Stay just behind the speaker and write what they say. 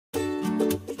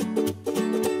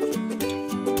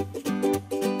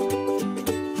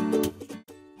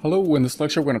Hello, in this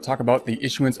lecture we're going to talk about the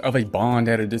issuance of a bond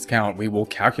at a discount. We will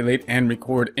calculate and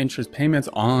record interest payments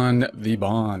on the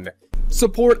bond.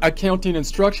 Support accounting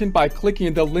instruction by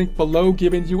clicking the link below,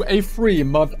 giving you a free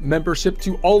month membership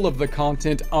to all of the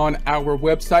content on our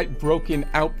website, broken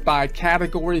out by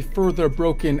category, further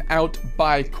broken out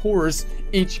by course.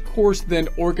 Each course then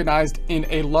organized in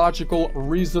a logical,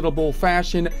 reasonable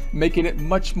fashion, making it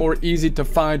much more easy to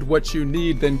find what you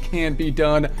need than can be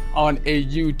done on a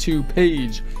YouTube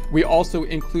page. We also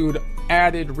include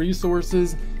added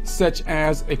resources such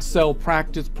as Excel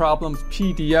practice problems,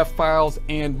 PDF files,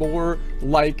 and more,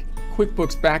 like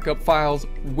QuickBooks backup files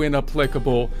when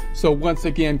applicable. So once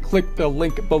again, click the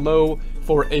link below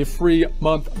for a free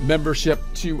month membership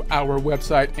to our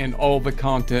website and all the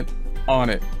content on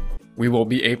it. We will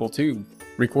be able to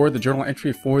record the journal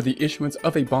entry for the issuance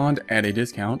of a bond at a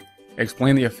discount,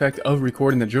 explain the effect of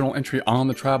recording the journal entry on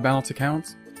the trial balance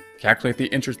accounts, calculate the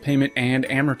interest payment and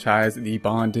amortize the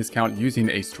bond discount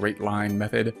using a straight line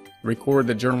method, record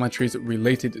the journal entries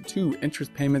related to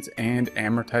interest payments and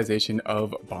amortization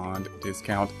of bond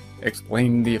discount,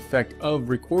 explain the effect of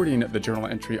recording the journal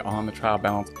entry on the trial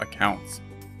balance accounts.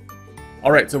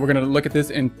 Alright, so we're going to look at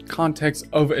this in context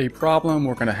of a problem.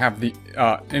 We're going to have the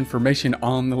information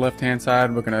on the left hand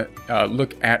side. We're going to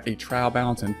look at a trial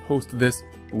balance and post this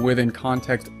within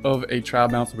context of a trial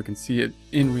balance so we can see it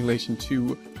in relation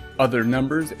to other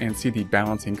numbers and see the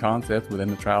balancing concept within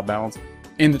the trial balance.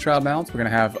 In the trial balance, we're going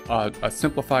to have a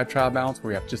simplified trial balance where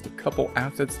we have just a couple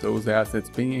assets, those assets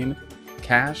being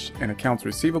cash and accounts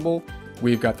receivable.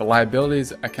 We've got the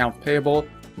liabilities, accounts payable.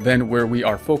 Then where we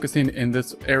are focusing in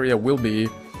this area will be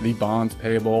the bonds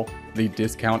payable, the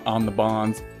discount on the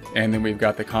bonds, and then we've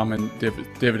got the common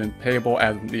dividend payable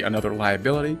as another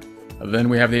liability. Then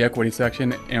we have the equity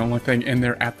section, and only thing in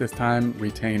there at this time,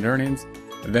 retained earnings.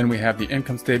 Then we have the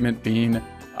income statement being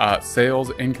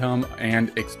sales, income,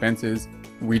 and expenses.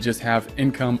 We just have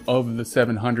income of the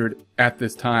 700 at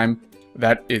this time.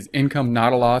 That is income,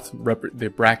 not a loss,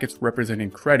 the brackets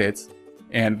representing credits,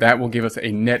 and that will give us a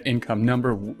net income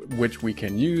number, which we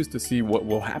can use to see what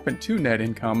will happen to net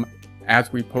income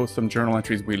as we post some journal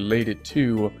entries related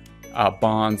to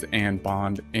bonds and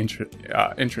bond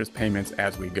interest payments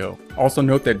as we go. Also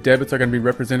note that debits are going to be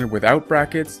represented without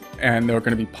brackets, and there are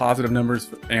going to be positive numbers,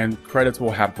 and credits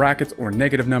will have brackets or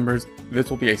negative numbers. This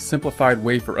will be a simplified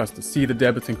way for us to see the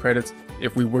debits and credits.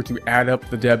 If we were to add up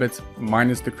the debits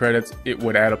minus the credits, it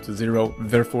would add up to 0.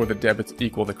 Therefore, the debits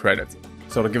equal the credits.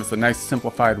 So it'll give us a nice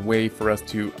simplified way for us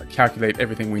to calculate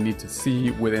everything we need to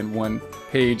see within one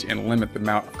page and limit the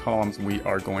amount of columns we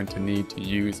are going to need to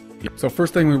use. So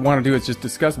first thing we want to do is just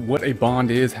discuss what a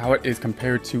bond is, how it is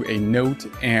compared to a note,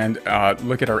 and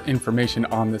look at our information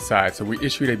on this side. So we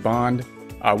issued a bond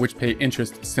which pay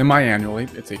interest semi-annually.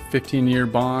 It's a 15-year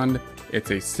bond.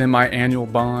 It's a semi-annual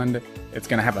bond. It's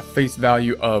going to have a face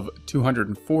value of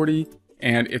 $240,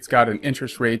 and it's got an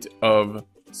interest rate of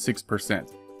 6%.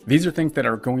 These are things that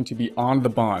are going to be on the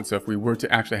bond. So if we were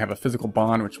to actually have a physical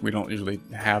bond, which we don't usually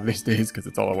have these days because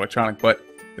it's all electronic, but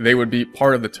they would be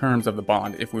part of the terms of the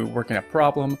bond. If we were working a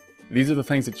problem, these are the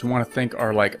things that you want to think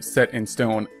are like set in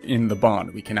stone in the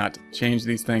bond. We cannot change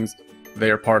these things. They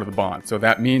are part of the bond. So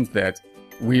that means that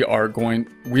we are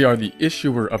the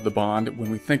issuer of the bond.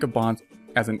 When we think of bonds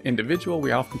as an individual,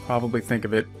 we often probably think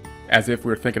of it as if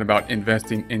we're thinking about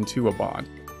investing into a bond.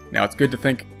 Now, it's good to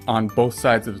think on both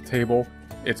sides of the table.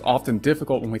 It's often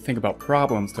difficult when we think about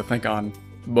problems to think on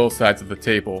both sides of the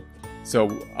table. So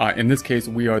in this case,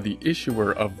 we are the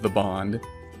issuer of the bond,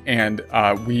 and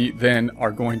we then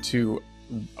are going to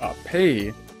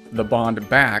pay the bond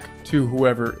back to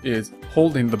whoever is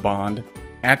holding the bond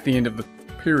at the end of the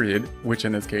period, which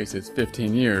in this case is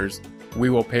 15 years.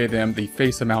 We will pay them the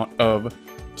face amount of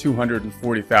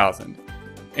 $240,000.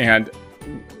 And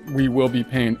we will be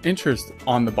paying interest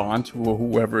on the bond to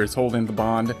whoever is holding the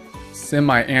bond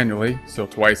semi-annually, so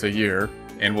twice a year,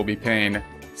 and we'll be paying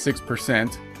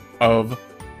 6% of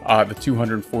the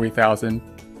 $240,000.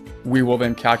 We will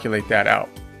then calculate that out.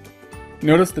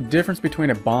 Notice the difference between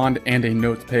a bond and a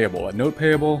note payable. A note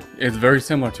payable is very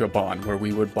similar to a bond, where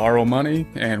we would borrow money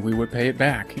and we would pay it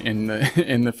back in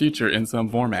the future in some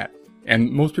format.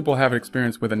 And most people have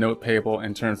experience with a note payable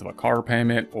in terms of a car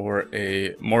payment or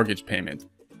a mortgage payment.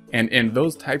 And in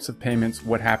those types of payments,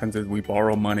 what happens is we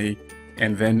borrow money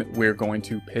and then we're going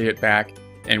to pay it back,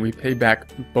 and we pay back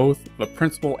both the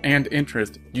principal and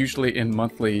interest, usually in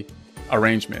monthly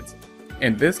arrangements.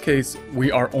 In this case,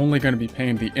 we are only going to be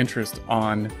paying the interest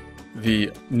on the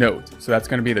note. So that's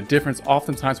going to be the difference.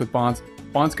 Oftentimes with bonds,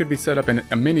 bonds could be set up in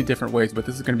many different ways, but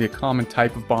this is going to be a common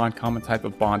type of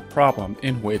bond problem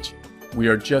in which we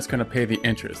are just going to pay the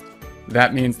interest.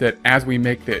 That means that as we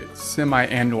make the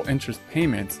semi-annual interest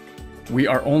payments, we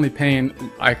are only paying,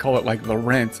 I call it like the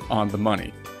rent on the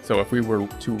money. So if we were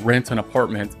to rent an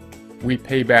apartment, we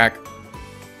pay back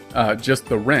just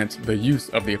the rent, the use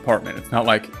of the apartment. It's not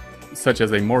like such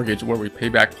as a mortgage where we pay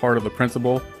back part of the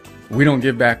principal. We don't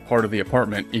give back part of the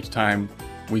apartment each time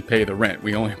we pay the rent.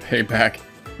 We only pay back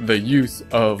the use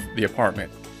of the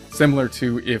apartment. Similar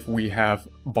to if we have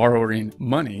borrowing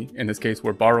money, in this case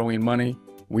we're borrowing money,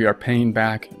 we are paying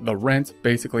back the rent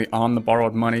basically on the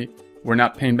borrowed money. We're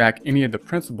not paying back any of the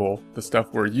principal, the stuff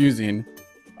we're using.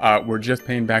 We're just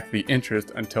paying back the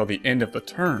interest until the end of the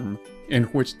term, in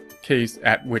which case,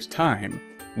 at which time,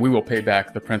 we will pay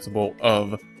back the principal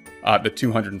of the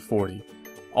 $240.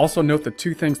 Also note the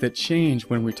two things that change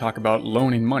when we talk about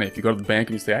loaning money. If you go to the bank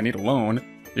and you say, I need a loan,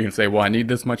 you can say, well, I need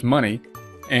this much money.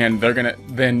 And they're gonna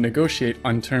then negotiate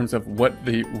on terms of what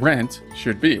the rent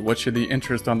should be. What should the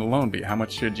interest on the loan be? How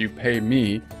much should you pay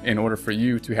me in order for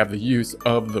you to have the use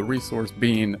of the resource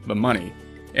being the money?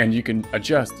 And you can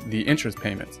adjust the interest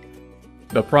payments.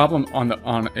 The problem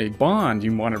on a bond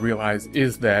you want to realize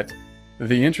is that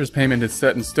the interest payment is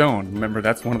set in stone. Remember,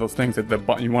 that's one of those things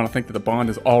that you want to think that the bond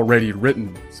is already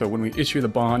written. So when we issue the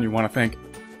bond, you want to think,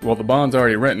 well, the bond's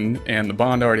already written and the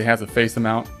bond already has a face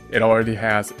amount. It already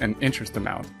has an interest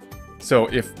amount. So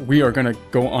if we are going to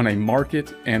go on a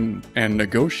market and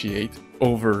negotiate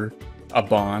over a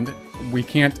bond, we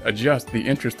can't adjust the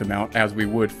interest amount as we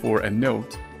would for a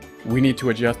note. We need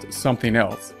to adjust something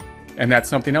else. And that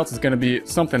something else is going to be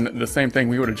the same thing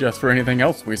we would adjust for anything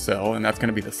else we sell, and that's going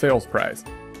to be the sales price.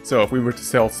 So if we were to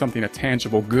sell something, a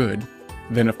tangible good,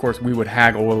 then of course we would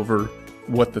haggle over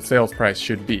what the sales price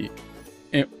should be.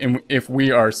 And if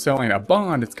we are selling a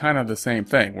bond, it's kind of the same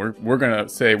thing. We're going to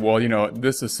say, well, you know,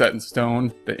 this is set in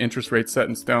stone, the interest rate's set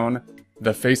in stone,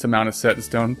 the face amount is set in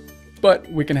stone,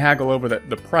 but we can haggle over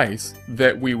the price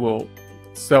that we will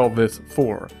sell this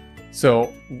for.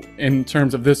 So in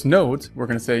terms of this note, we're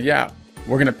going to say, yeah,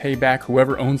 we're going to pay back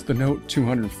whoever owns the note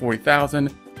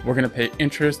 $240,000. We're going to pay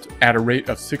interest at a rate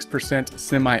of 6%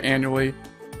 semi-annually.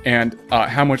 And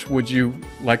how much would you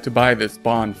like to buy this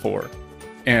bond for?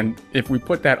 And if we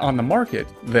put that on the market,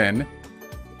 then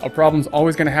a problem's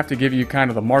always going to have to give you kind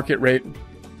of the market rate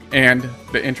and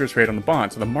the interest rate on the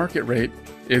bond. So the market rate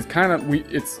is kind of,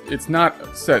 it's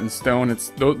not set in stone.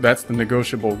 That's the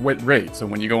negotiable rate. So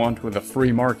when you go onto the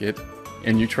free market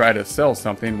and you try to sell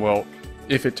something, well,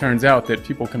 if it turns out that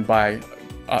people can buy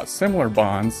similar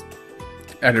bonds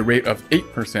at a rate of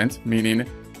 8%, meaning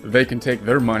they can take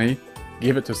their money,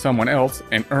 give it to someone else,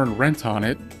 and earn rent on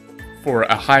it for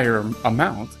a higher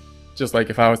amount. Just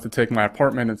like if I was to take my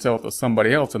apartment and sell it to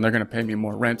somebody else and they're going to pay me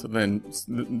more rent than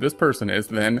this person is,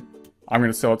 then I'm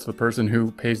going to sell it to the person who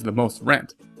pays the most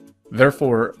rent.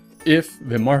 Therefore, if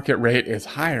the market rate is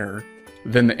higher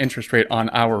than the interest rate on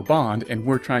our bond and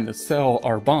we're trying to sell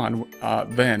our bond,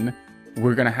 then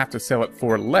we're going to have to sell it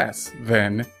for less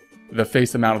than the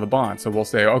face amount of the bond. So we'll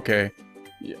say, okay,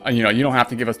 you know, you don't have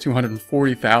to give us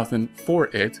 $240,000 for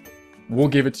it. We'll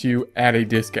give it to you at a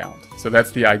discount. So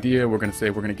that's the idea. We're going to say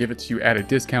we're going to give it to you at a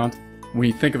discount. When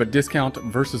you think of a discount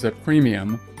versus a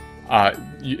premium,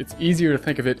 it's easier to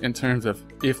think of it in terms of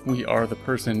if we are the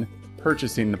person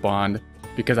purchasing the bond,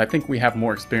 because I think we have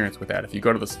more experience with that. If you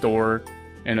go to the store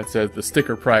and it says the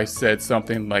sticker price said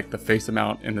something like the face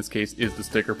amount in this case is the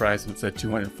sticker price and it said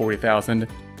 $240,000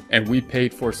 and we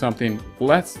paid for something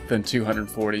less than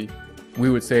 $240,000, we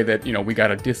would say that, you know, we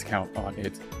got a discount on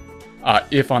it.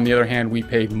 If on the other hand we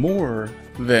paid more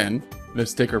than the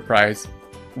sticker price,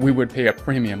 we would pay a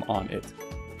premium on it.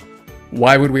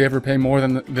 Why would we ever pay more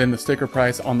than the sticker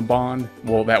price on the bond?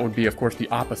 Well, that would be, of course, the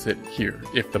opposite here.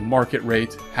 If the market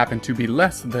rate happened to be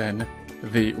less than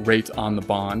the rate on the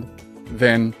bond,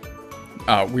 then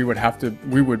we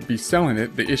would be selling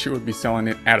it. The issuer would be selling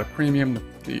it at a premium.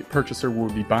 The purchaser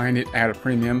would be buying it at a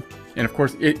premium. And of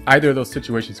course, either of those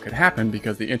situations could happen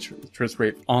because the interest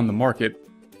rate on the market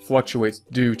fluctuates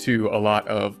due to a lot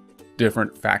of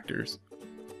different factors.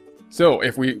 So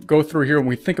if we go through here and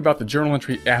we think about the journal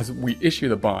entry as we issue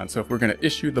the bond. So if we're going to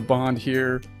issue the bond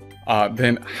here,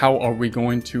 then how are we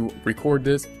going to record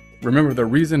this? Remember, the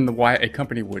reason why a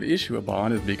company would issue a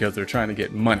bond is because they're trying to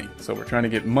get money. So we're trying to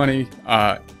get money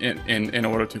in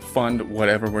order to fund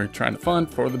whatever we're trying to fund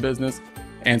for the business.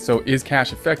 And so is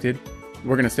cash affected?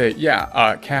 We're going to say,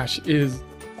 yeah, cash is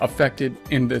affected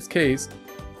in this case.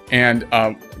 And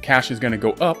cash is going to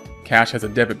go up. Cash has a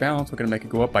debit balance. We're going to make it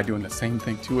go up by doing the same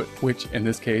thing to it, which in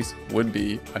this case would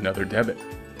be another debit.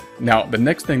 Now, the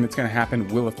next thing that's going to happen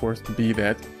will, of course, be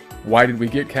that why did we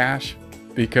get cash?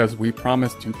 Because we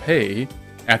promised to pay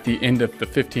at the end of the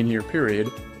 15-year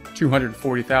period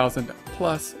 $240,000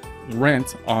 plus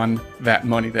rent on that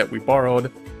money that we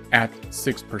borrowed at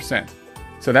 6%.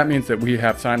 So that means that we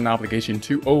have signed an obligation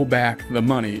to owe back the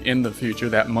money in the future.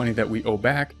 That money that we owe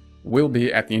back will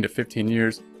be, at the end of 15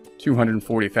 years,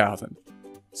 $240,000.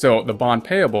 So the bond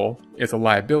payable is a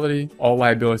liability. All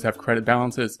liabilities have credit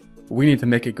balances. We need to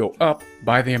make it go up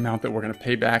by the amount that we're going to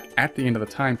pay back at the end of the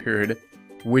time period,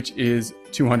 which is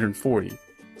 $240.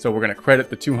 So we're going to credit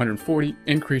the $240,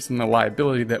 increasing the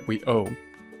liability that we owe.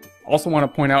 Also want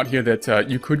to point out here that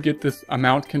you could get this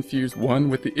amount confused, one,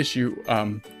 with the issue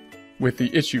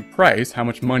price, how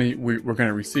much money we're going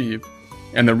to receive.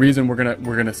 And the reason we're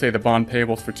gonna say the bond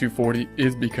payables for $240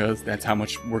 is because that's how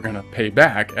much we're gonna pay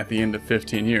back at the end of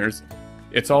 15 years.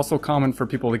 It's also common for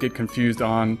people to get confused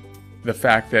on the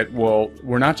fact that, well,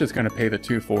 we're not just gonna pay the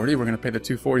 $240, we're gonna pay the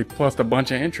 $240 plus a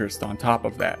bunch of interest on top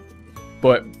of that.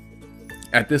 But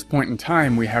at this point in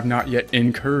time, we have not yet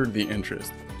incurred the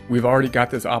interest. We've already got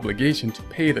this obligation to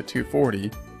pay the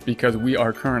 $240 because we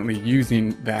are currently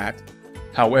using that.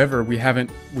 However, we haven't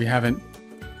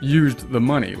used the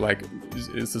money. Like,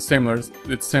 it's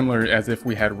similar as if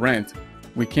we had rent.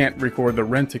 We can't record the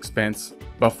rent expense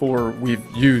before we've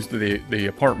used the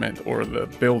apartment or the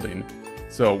building.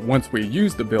 So once we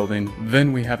use the building,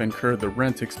 then we have incurred the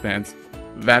rent expense.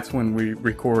 That's when we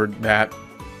record that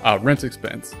rent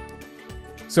expense.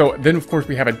 So then, of course,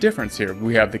 we have a difference here.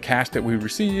 We have the cash that we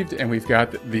received, and we've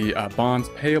got the bonds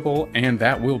payable, and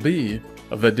that will be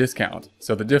the discount.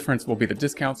 So the difference will be the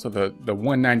discount. So the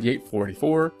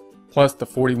 $198.44 plus the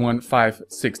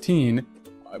 $41,516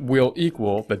 will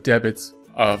equal the debits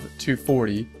of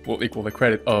 $240, will equal the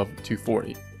credit of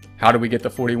 $240. How do we get the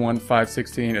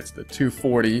 $41,516? It's the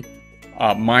 $240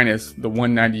 minus the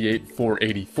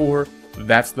 $198,484.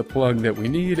 That's the plug that we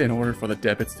need in order for the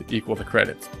debits to equal the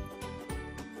credits.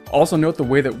 Also note the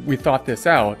way that we thought this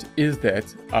out is that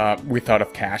we thought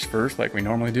of cash first, like we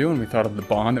normally do, and we thought of the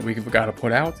bond that we've got to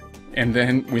put out, and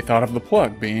then we thought of the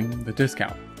plug being the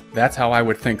discount. That's how I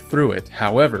would think through it.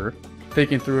 However,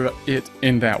 thinking through it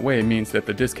in that way means that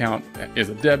the discount is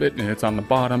a debit and it's on the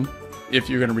bottom. If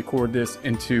you're going to record this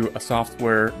into a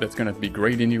software that's going to be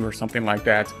grading you or something like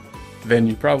that, then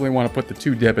you probably want to put the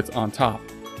two debits on top.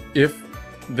 If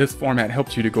this format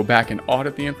helps you to go back and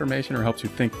audit the information or helps you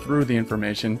think through the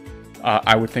information,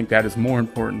 I would think that is more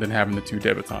important than having the two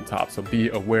debits on top. So be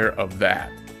aware of that.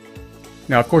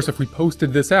 Now, of course, if we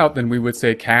posted this out, then we would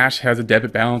say cash has a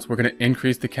debit balance. We're going to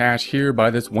increase the cash here by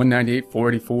this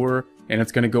 $198.44, and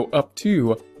it's going to go up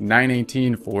to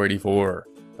 $918.44.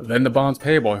 Then the bonds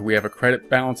payable, we have a credit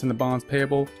balance in the bonds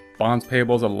payable. Bonds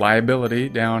payable is a liability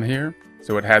down here.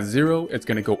 So it has 0. It's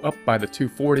going to go up by the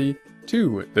 $240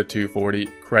 to the $240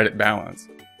 credit balance.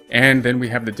 And then we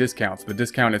have the discounts. The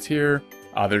discount is here.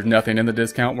 There's nothing in the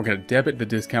discount. We're going to debit the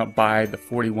discount by the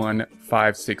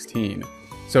 $41,516.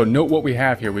 So note what we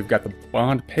have here. We've got the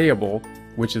bond payable,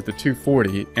 which is the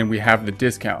 $240, and we have the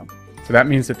discount. So that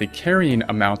means that the carrying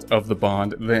amount of the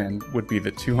bond then would be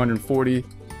the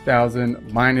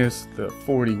 $240,000 minus the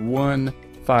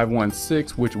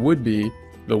 $41,516, which would be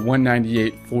the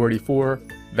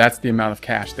 $198.44. That's the amount of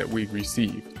cash that we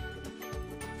received.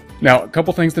 Now, a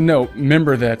couple things to note.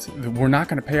 Remember that we're not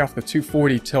going to pay off the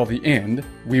 $240 till the end.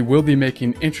 We will be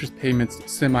making interest payments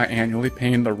semi-annually,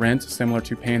 paying the rent, similar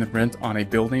to paying the rent on a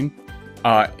building.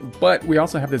 But we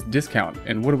also have this discount,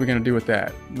 and what are we going to do with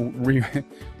that?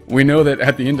 We know that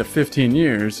at the end of 15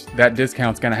 years, that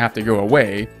discount's going to have to go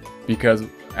away, because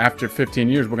after 15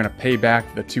 years, we're going to pay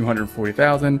back the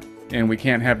 $240,000, and we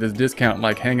can't have this discount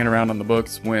like hanging around on the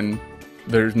books when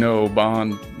there's no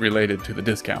bond related to the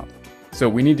discount. So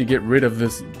we need to get rid of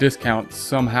this discount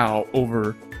somehow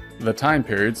over the time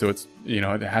period. So it's,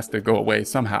 it has to go away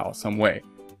somehow, some way.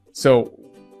 So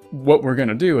what we're going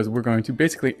to do is we're going to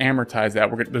basically amortize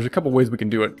that. There's a couple ways we can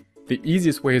do it. The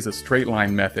easiest way is a straight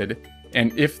line method.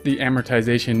 And if the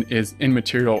amortization is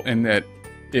immaterial in that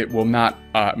it will not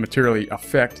materially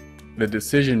affect the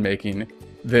decision making,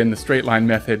 then the straight line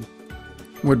method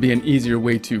would be an easier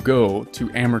way to go to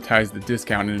amortize the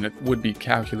discount, and it would be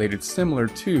calculated similar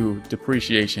to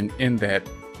depreciation in that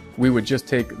we would just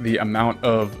take the amount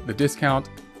of the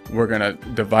discount, we're going to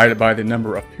divide it by the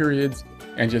number of periods,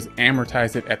 and just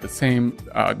amortize it at the same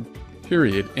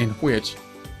period in which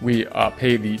we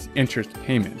pay these interest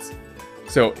payments.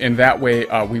 So in that way,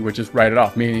 we would just write it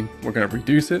off, meaning we're going to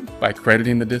reduce it by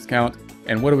crediting the discount.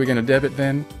 And what are we going to debit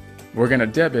then? We're going to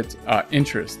debit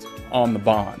interest on the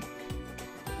bond.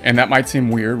 And that might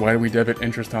seem weird. Why do we debit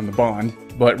interest on the bond?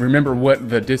 But remember what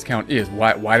the discount is.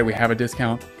 Why do we have a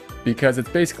discount? Because it's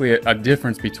basically a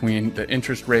difference between the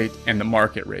interest rate and the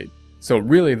market rate. So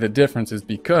really the difference is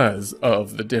because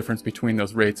of the difference between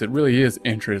those rates. It really is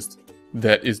interest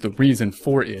that is the reason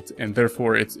for it, and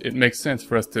therefore it makes sense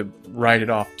for us to write it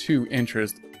off to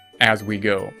interest as we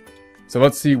go. So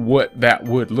let's see what that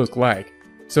would look like.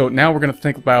 So now we're going to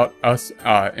think about us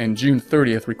in June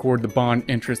 30th, record the bond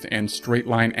interest and straight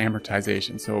line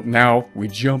amortization. So now we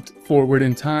jumped forward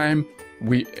in time,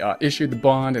 we issued the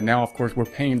bond, and now of course we're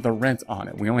paying the rent on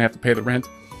it. We only have to pay the rent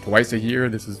twice a year.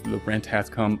 This is the rent has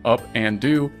come up and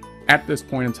due at this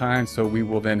point in time, so we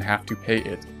will then have to pay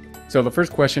it. So the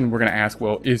first question we're going to ask,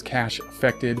 well, is cash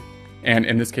affected? And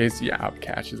in this case, yeah,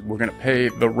 cash is, we're going to pay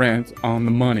the rent on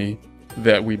the money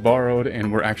that we borrowed,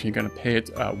 and we're actually going to pay it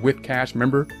with cash.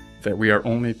 Remember that we are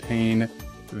only paying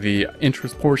the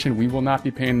interest portion. We will not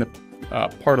be paying the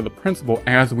part of the principal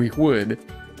as we would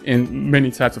in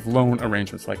many types of loan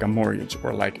arrangements, like a mortgage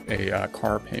or like a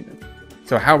car payment.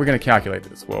 So how are we going to calculate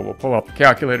this? Well, we'll pull up the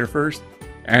calculator first,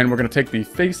 and we're going to take the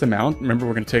face amount. Remember,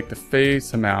 we're going to take the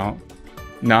face amount,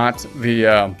 not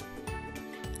the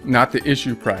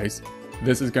issue price.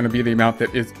 This is going to be the amount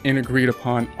that is agreed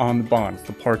upon on the bond. It's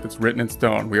the part that's written in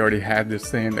stone. We already had this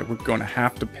saying that we're going to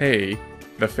have to pay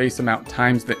the face amount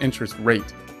times the interest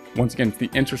rate. Once again, it's the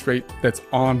interest rate that's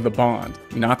on the bond,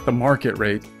 not the market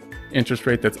rate. Interest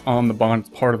rate that's on the bond is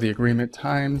part of the agreement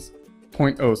times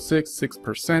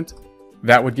 0.066%.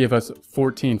 That would give us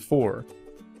 14.4.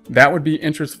 That would be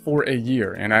interest for a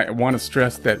year. And I want to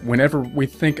stress that whenever we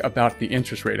think about the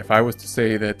interest rate, if I was to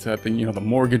say that the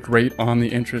mortgage rate on the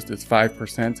interest is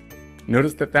 5%,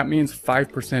 notice that that means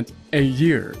 5% a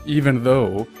year, even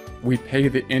though we pay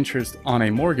the interest on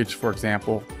a mortgage, for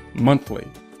example, monthly.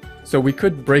 So we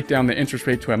could break down the interest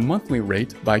rate to a monthly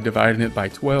rate by dividing it by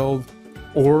 12,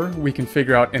 or we can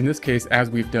figure out, in this case, as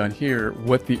we've done here,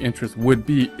 what the interest would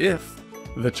be if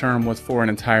the term was for an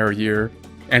entire year,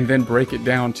 and then break it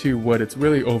down to what it's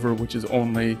really over, which is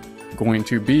only going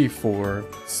to be for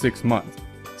 6 months.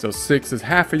 So 6 is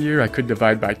half a year. I could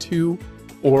divide by 2,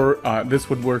 or this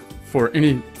would work for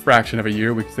any fraction of a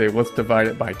year. We could say, let's divide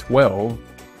it by 12,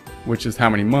 which is how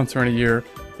many months are in a year.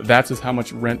 That's just how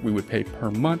much rent we would pay per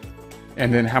month.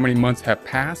 And then how many months have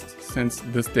passed since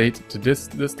this date to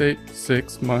this date?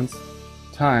 6 months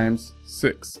times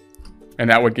 6. And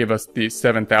that would give us the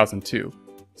 7,002.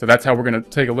 So that's how we're going to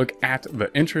take a look at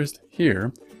the interest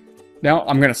here. Now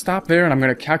I'm going to stop there and I'm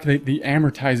going to calculate the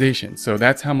amortization. So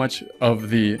that's how much of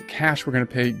the cash we're going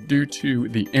to pay due to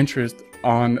the interest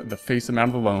on the face amount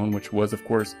of the loan, which was of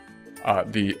course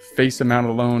the face amount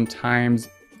of the loan times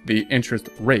the interest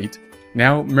rate.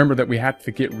 Now remember that we have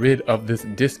to get rid of this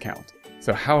discount.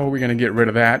 So how are we going to get rid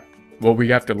of that? Well, we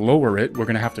have to lower it. We're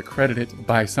going to have to credit it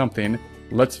by something.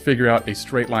 Let's figure out a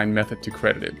straight line method to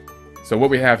credit it. So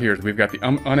what we have here is we've got the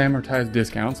unamortized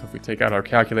discount. So if we take out our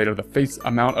calculator, the face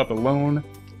amount of the loan,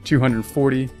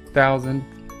 $240,000,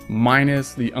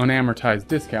 minus the unamortized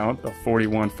discount of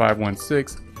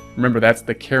 $41,516. Remember, that's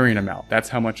the carrying amount. That's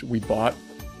how much we bought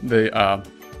the,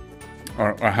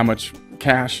 or how much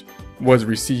cash was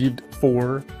received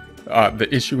for the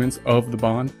issuance of the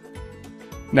bond.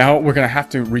 Now we're going to have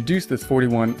to reduce this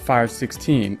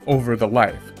 $41,516 over the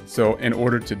life. So in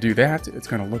order to do that, it's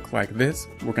going to look like this.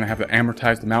 We're going to have the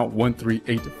amortized amount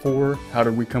 1384. How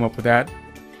did we come up with that?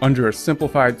 Under a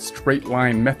simplified straight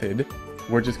line method,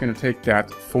 we're just going to take that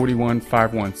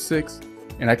 41,516,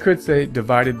 and I could say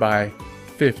divided by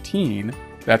 15.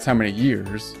 That's how many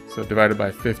years. So divided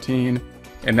by 15,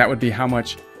 and that would be how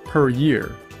much per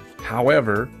year.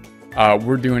 However,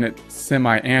 we're doing it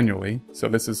semi-annually, so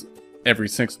this is every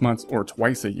 6 months or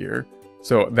twice a year.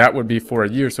 So that would be for a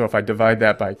year. So if I divide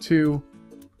that by 2,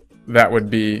 that would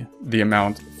be the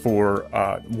amount for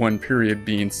one period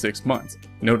being 6 months.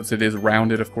 Notice it is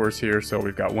rounded, of course, here. So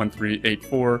we've got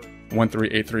 1384,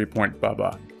 1383 point blah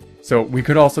blah. So we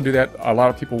could also do that. A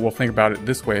lot of people will think about it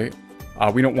this way.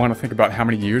 We don't want to think about how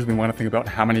many years. We want to think about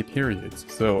how many periods.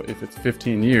 So if it's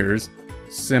 15 years,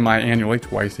 semi-annually,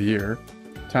 twice a year,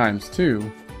 times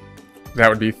 2, that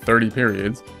would be 30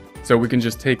 periods. So we can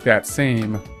just take that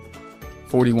same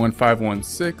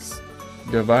 41,516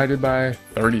 divided by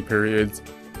 30 periods.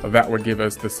 That would give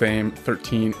us the same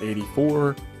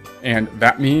 1384, and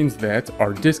that means that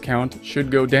our discount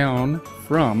should go down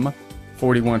from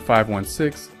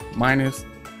 41,516 minus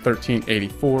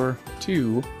 1384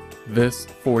 to this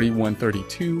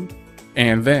 4132,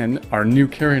 and then our new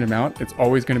carrying amount, it's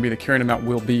always going to be, the carrying amount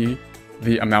will be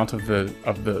the amount of the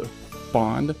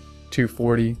bond,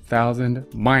 240,000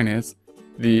 minus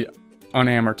the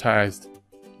unamortized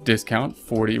discount,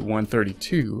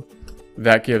 4132.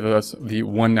 That gives us the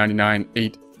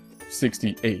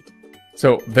 199,868.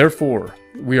 So therefore,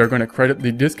 we are going to credit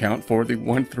the discount for the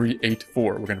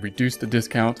 1384. We're going to reduce the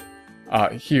discount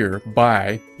here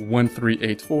by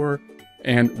 1384.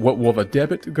 And what will the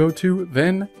debit go to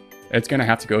then? It's going to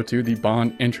have to go to the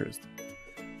bond interest.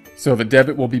 So the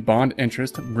debit will be bond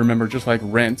interest. Remember, just like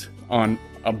rent on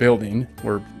a building,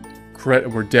 we're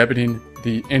debiting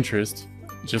the interest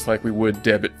just like we would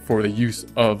debit for the use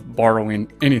of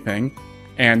borrowing anything.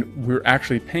 And we're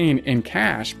actually paying in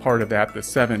cash part of that, the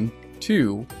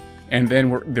 7.2, and then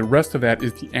the rest of that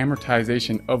is the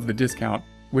amortization of the discount,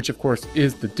 which of course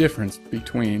is the difference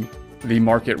between the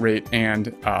market rate and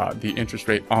the interest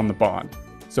rate on the bond.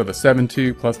 So the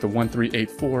 7.2 plus the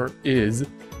 1384 is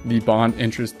the bond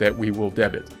interest that we will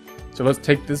debit. So let's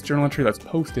take this journal entry, let's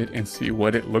post it and see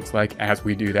what it looks like as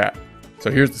we do that.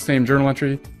 So here's the same journal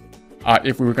entry.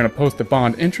 If we were going to post the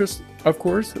bond interest, of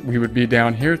course, we would be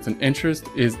down here. It's an interest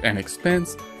is an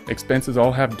expense. Expenses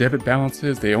all have debit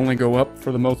balances. They only go up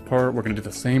for the most part. We're going to do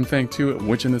the same thing to it,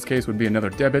 which in this case would be another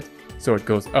debit. So it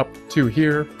goes up to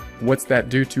here. What's that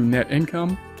do to net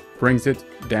income? Brings it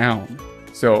down.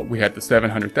 So we had the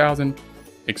 700,000.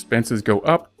 Expenses go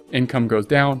up. Income goes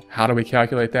down. How do we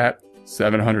calculate that?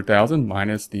 700,000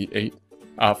 minus the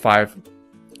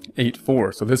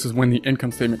 584. So this is when the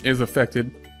income statement is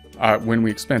affected when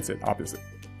we expense it, obviously.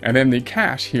 And then the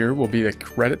cash here will be a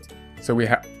credit. So we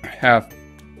have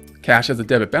cash as a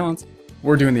debit balance.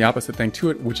 We're doing the opposite thing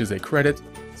to it, which is a credit.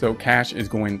 So cash is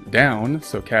going down.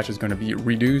 So cash is going to be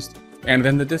reduced. And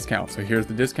then the discount. So here's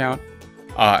the discount.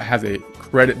 Has a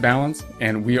credit balance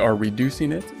and we are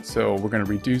reducing it. So we're going to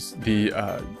reduce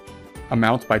the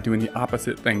amount by doing the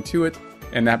opposite thing to it.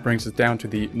 And that brings us down to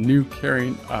the new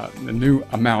the new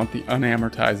amount, the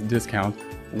unamortized discount,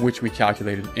 which we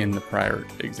calculated in the prior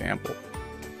example.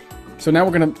 So now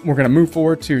we're gonna move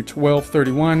forward to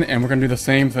 1231 and we're gonna do the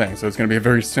same thing. So it's gonna be a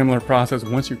very similar process.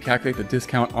 Once you calculate the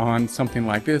discount on something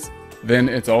like this, then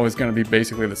it's always gonna be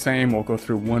basically the same. We'll go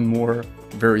through one more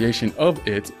variation of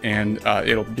it and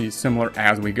it'll be similar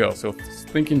as we go. So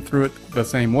thinking through it the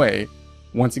same way,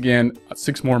 once again,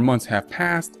 6 more months have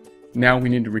passed. Now we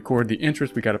need to record the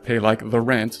interest. We gotta pay like the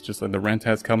rent, just like the rent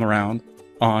has come around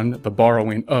on the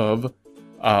borrowing of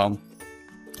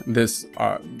this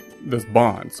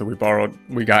bond. So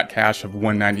we got cash of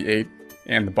 198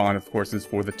 and the bond of course is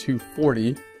for the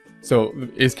 240. So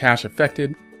is cash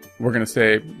affected? We're gonna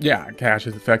say, yeah, cash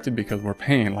is affected because we're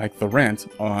paying like the rent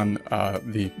on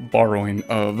the borrowing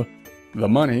of the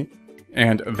money.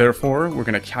 And therefore we're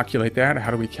gonna calculate that.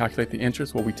 How do we calculate the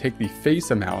interest? Well, we take the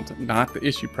face amount, not the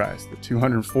issue price, the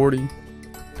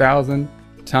 240,000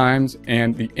 times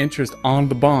and the interest on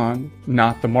the bond,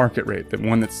 not the market rate, the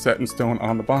one that's set in stone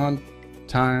on the bond,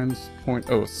 times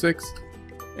 0.06,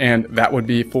 and that would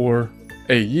be for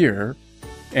a year,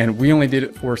 and we only did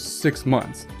it for 6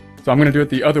 months. So I'm going to do it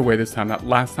the other way this time. That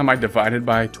last time I divided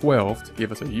by 12 to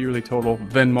give us a yearly total,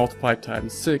 then multiplied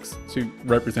times 6 to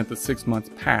represent the 6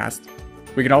 months past.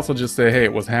 We can also just say, hey,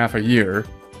 it was half a year,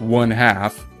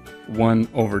 1/2,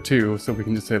 1/2, so we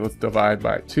can just say let's divide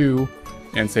by 2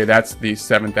 and say that's the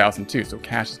 7,002. So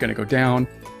cash is going to go down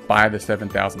by the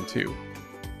 7,002.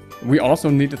 We also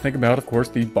need to think about, of course,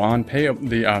 the bond payable,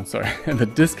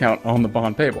 the discount on the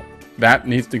bond payable. That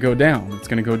needs to go down. It's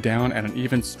going to go down at an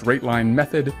even straight line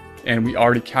method, and we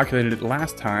already calculated it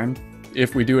last time.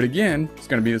 If we do it again, it's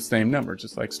going to be the same number,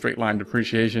 just like straight line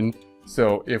depreciation.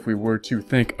 So if we were to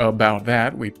think about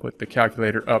that, we put the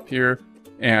calculator up here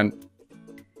and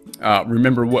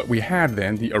remember what we had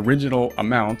then, the original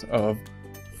amount of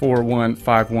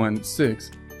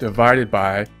 41516 divided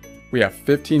by, we have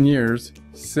 15 years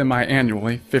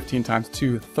semi-annually, 15 times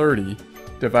 2, 30,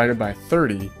 divided by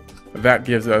 30. That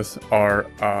gives us our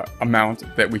amount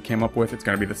that we came up with. It's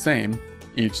going to be the same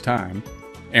each time.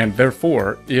 And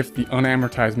therefore, if the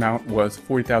unamortized amount was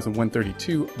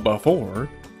 40,132 before,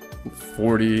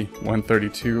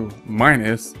 40,132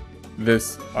 minus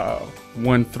this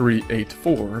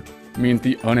 1384 means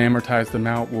the unamortized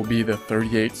amount will be the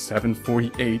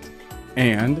 38,748,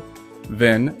 and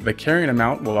then the carrying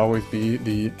amount will always be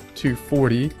the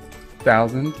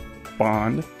 240,000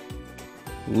 bond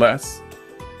less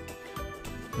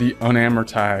the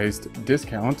unamortized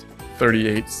discount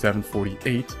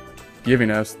 38,748,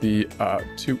 giving us the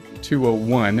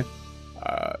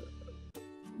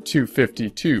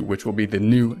 201,252, which will be the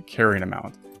new carrying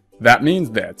amount. That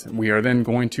means that we are then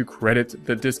going to credit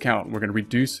the discount. We're going to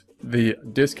reduce the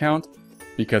discount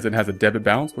because it has a debit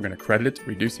balance. We're going to credit it,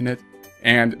 reducing it,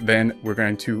 and then we're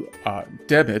going to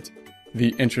debit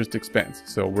the interest expense.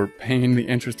 So we're paying the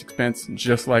interest expense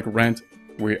just like rent.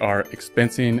 We are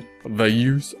expensing the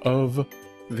use of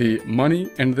the money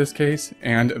in this case,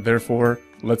 and therefore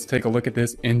let's take a look at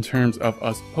this in terms of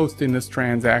us posting this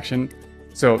transaction.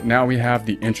 So now we have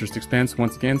the interest expense,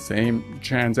 once again, same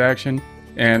transaction.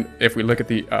 And if we look at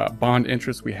the bond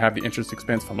interest, we have the interest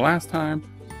expense from last time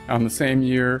on the same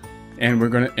year, and we're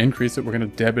going to increase it. We're going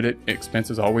to debit it.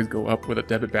 Expenses always go up with a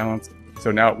debit balance.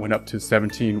 So now it went up to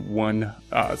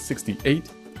 $17,168.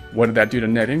 What did that do to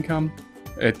net income?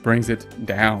 It brings it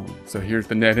down. So here's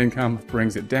the net income,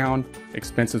 brings it down.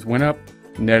 Expenses went up,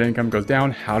 net income goes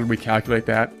down. How did we calculate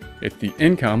that? If the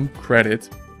income, credit,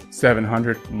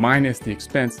 700 minus the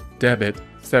expense, debit,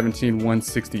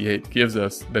 17,168 gives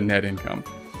us the net income.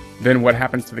 Then what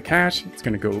happens to the cash? It's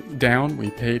going to go down.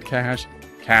 We paid cash.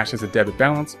 Cash is a debit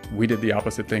balance. We did the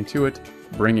opposite thing to it,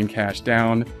 bringing cash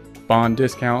down. Bond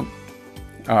discount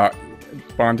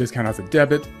as a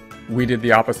debit. We did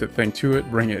the opposite thing to it,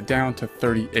 bringing it down to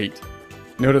 38.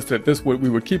 Notice that we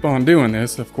would keep on doing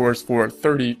this, of course, for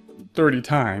 30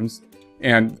 times.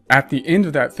 And at the end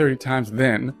of that 30 times,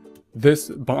 then this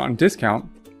bond discount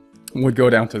would go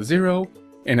down to 0.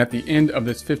 And at the end of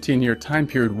this 15-year time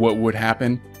period, what would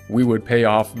happen? We would pay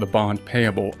off the bond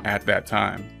payable at that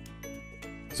time.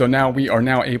 So now we are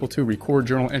now able to record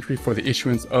journal entry for the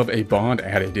issuance of a bond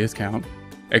at a discount,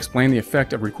 explain the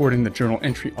effect of recording the journal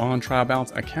entry on trial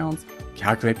balance accounts,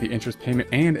 calculate the interest payment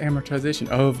and amortization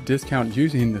of discount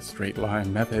using the straight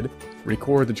line method,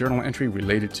 record the journal entry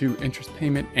related to interest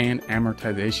payment and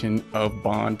amortization of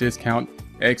bond discount,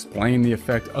 explain the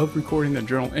effect of recording the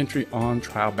journal entry on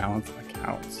trial balance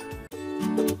accounts.